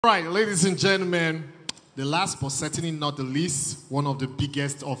All right, ladies and gentlemen, the last but certainly not the least, one of the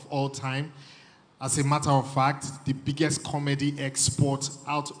biggest of all time. As a matter of fact, the biggest comedy export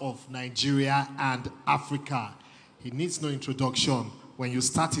out of Nigeria and Africa. He needs no introduction. When you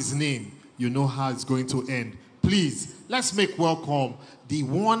start his name, you know how it's going to end. Please, let's make welcome the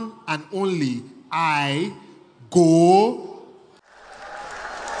one and only IGoDye.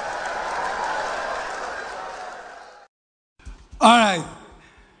 All right.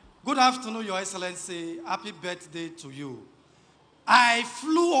 Good afternoon, Your Excellency. Happy birthday to you. I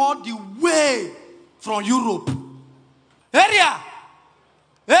flew all the way from Europe. Area.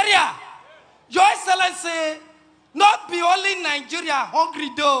 Your Excellency, not be only Nigeria hungry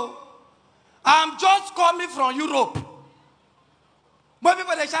though. I'm just coming from Europe. More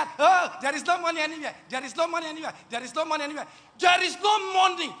people they shout, oh, there is no money anywhere. There is no money anywhere. There is no money anywhere. There is no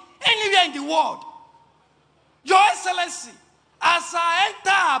money anywhere in the world. Your Excellency, as I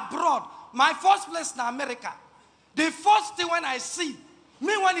enter abroad, my first place in America, the first thing when I see,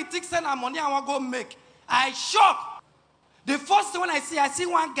 me when it takes any money I want to go make, I shock. The first thing when I see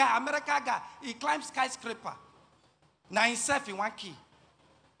one guy, American guy, he climbs skyscraper. Now himself in one key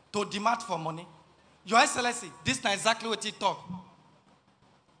to demand for money. Your Excellency, this is exactly what he talk.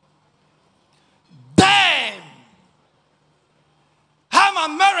 Damn! I'm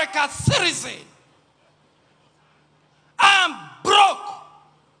America's citizen. I'm broke.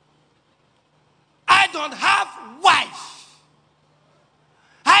 I don't have wife.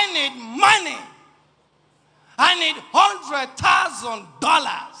 I need money. I need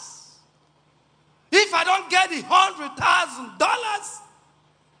 $100,000. If I don't get the $100,000,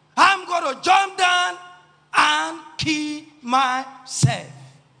 I'm going to jump down and kill myself.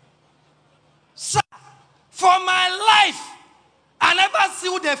 Sir, for my life, I never see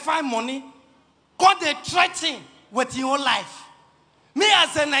who they find money. God, they threaten with your life. Me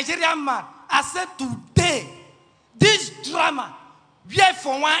as a Nigerian man, I said today, this drama, where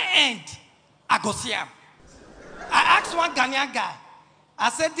for one end, I go see him. I asked one Ghanaian guy, I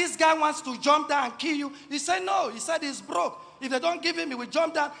said, this guy wants to jump down and kill you. He said, no. He said, he's broke. If they don't give him, he will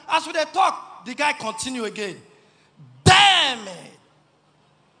jump down. As we talk, the guy continue again. Damn it.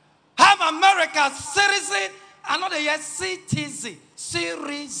 I'm America's citizen. Another year, citizen.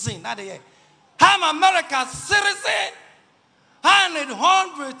 Citizen. Another year. I'm America's citizen. I need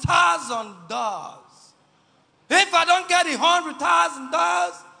 $100,000. If I don't get the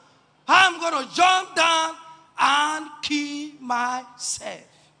 $100,000, I'm going to jump down and kill myself.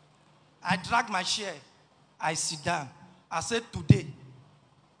 I drag my chair. I sit down. I said, today,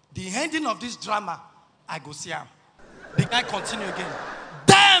 the ending of this drama, I go see him. The guy continue again.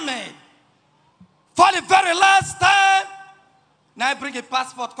 Damn it! For the very last time, now I bring a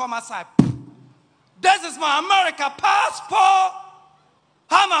passport, come outside. This is my America passport.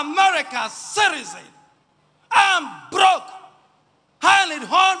 I'm America's citizen. I'm broke. I need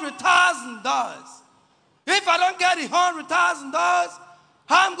 $100,000. If I don't get the $100,000,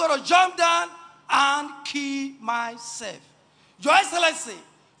 I'm going to jump down and kill myself. Your Excellency,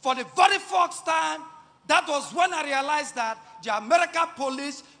 for the very first time, that was when I realized that the American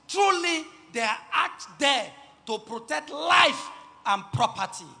police, truly, they are out there to protect life and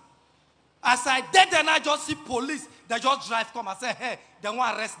property. As I did then I just see police, they just drive come and say, hey, they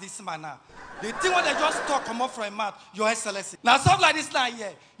want to arrest this man now. The thing when they just talk come up from a mouth, Your Excellency. Now something like this now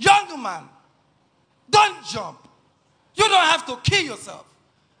here, young man, don't jump. You don't have to kill yourself.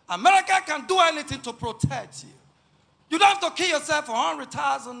 America can do anything to protect you. You don't have to kill yourself for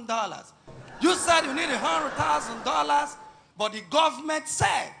 $100,000. You said you need $100,000, but the government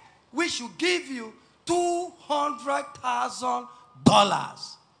said we should give you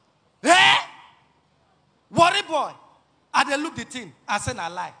 $200,000. Eh? Worry boy. And they look the thing and say, I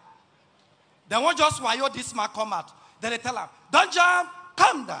lie. They won't just wire this man come out. Then they tell him, don't jump,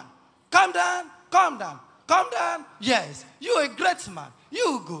 calm down, calm down, calm down, calm down. Yes, you a great man.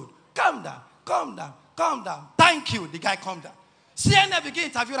 You good. Calm down, calm down, calm down. Thank you. The guy calm down. CNN begin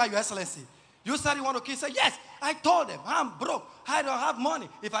interview Your Excellency. You said you want to kill. Say, yes, I told them I'm broke. I don't have money.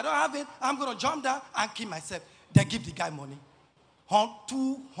 If I don't have it, I'm going to jump down and kill myself. They give the guy money.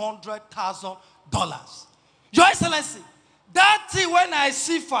 $200,000. Your Excellency, that thing when I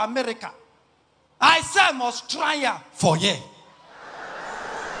see for America, I say I must try for you.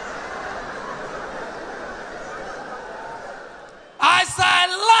 I say I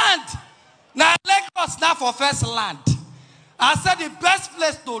land. Now Lagos now for first land. I said the best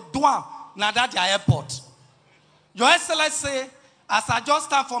place to do am now that the airport. Your Excellency, as I just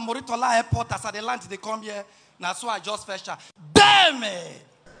stand for Moritola Airport, as I the land they come here, now so I just fetch her. Damn it!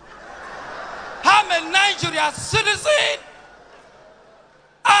 I'm a Nigerian citizen.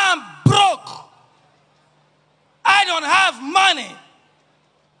 money.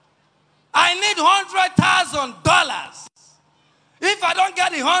 I need $100,000. If I don't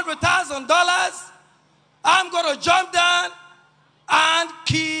get the $100,000, I'm going to jump down and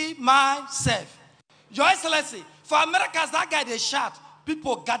kill myself. Your Excellency, for Americans, that guy, they shout.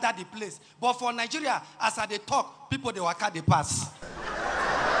 People gather the place. But for Nigeria, as they talk, people, they walk out the pass.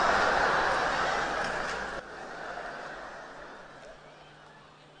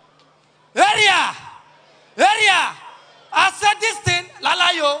 Area! I said this thing,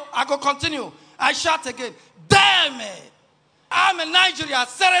 Lalayo, I go continue. I shout again. Damn it! I'm a Nigerian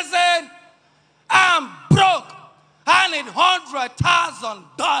citizen. I'm broke. I need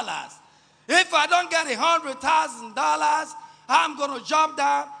 $100,000. If I don't get $100,000, I'm going to jump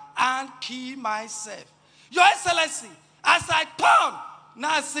down and kill myself. Your Excellency, as I turn,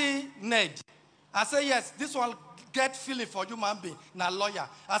 now I see Ned. I say, yes, this one get feeling for human being. Now lawyer.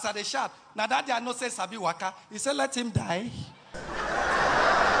 As I shout, now that day I know say Sabi Waka. He said, let him die.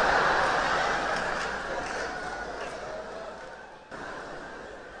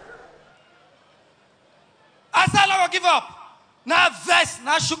 I said, I will give up. Now vest,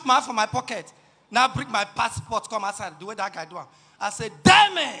 now shook my hand from my pocket. Now bring my passport, come outside, the way that guy do it. I said,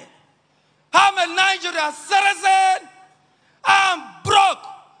 damn it. I'm a Nigerian citizen. I'm broke.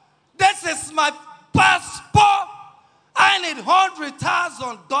 This is my passport. I need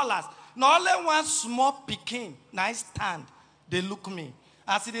 $100,000. Now only one small Peking, nice stand. They look me.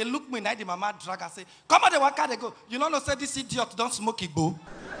 As they look me, now the mama drag. I say, come on, the waka, they go. You know, say this idiot don't smoke Igbo.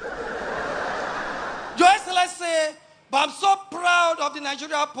 Your Excellency, but I'm so proud of the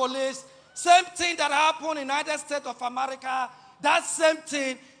Nigerian police. Same thing that happened in the United States of America. That same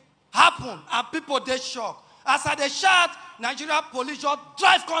thing happened, and people they shocked. As I they shout, Nigerian police just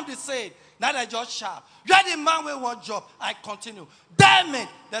drive come the scene. Now they just shout. You are the man with one job. I continue. Damn it.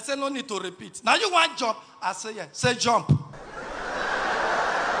 They say no need to repeat. Now you want job? I say yeah. Say jump.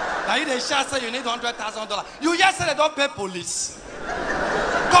 Now you they shout say you need $100,000. You just say they don't pay police.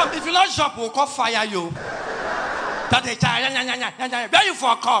 Come, if you not jump, we'll call fire you. That they where you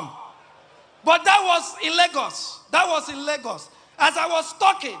for come? But that was in Lagos. That was in Lagos. As I was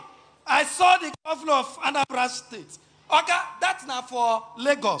talking, I saw the governor of Anambra State. Okay, that's now for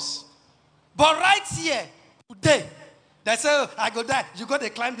Lagos. But right here, today, they say, oh, I go die. You got to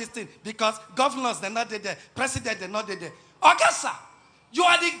climb this thing because governors, they're not there. President, they're not there. Okay, sir, you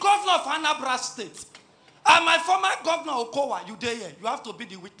are the governor of Anambra State. And my former governor, Okowa, you there here. You have to be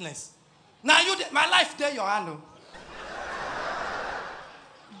the witness. Now, my life there, your hand.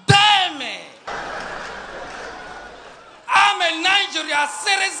 Damn it. I'm a Nigerian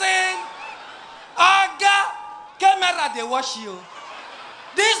citizen. Aga, camera, they watch you.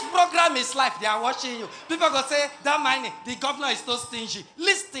 This program is live. They are watching you. People go say, that money, the governor is so stingy.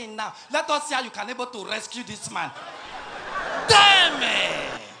 Listen now. Let us see how you can able to rescue this man. Damn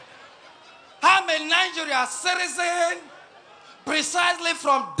it. I'm a Nigerian citizen, precisely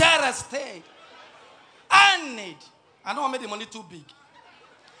from Dera State. I don't want to make the money too big.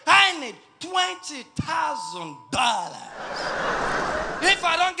 I need $20,000. If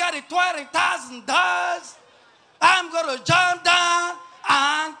I don't get the $20,000, I'm going to jump down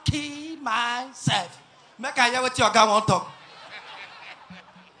and kill myself. Make I hear what your guy want to talk.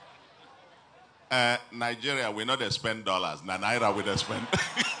 Nigeria, we know they spend dollars. Na naira we they spend.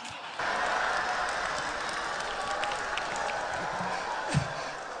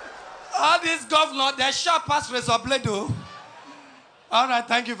 All these governors, they're sharp as razor blade. All right,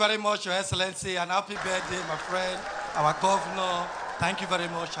 thank you very much, Your Excellency, and happy birthday, my friend, our governor. Thank you very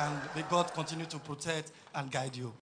much, and may God continue to protect and guide you.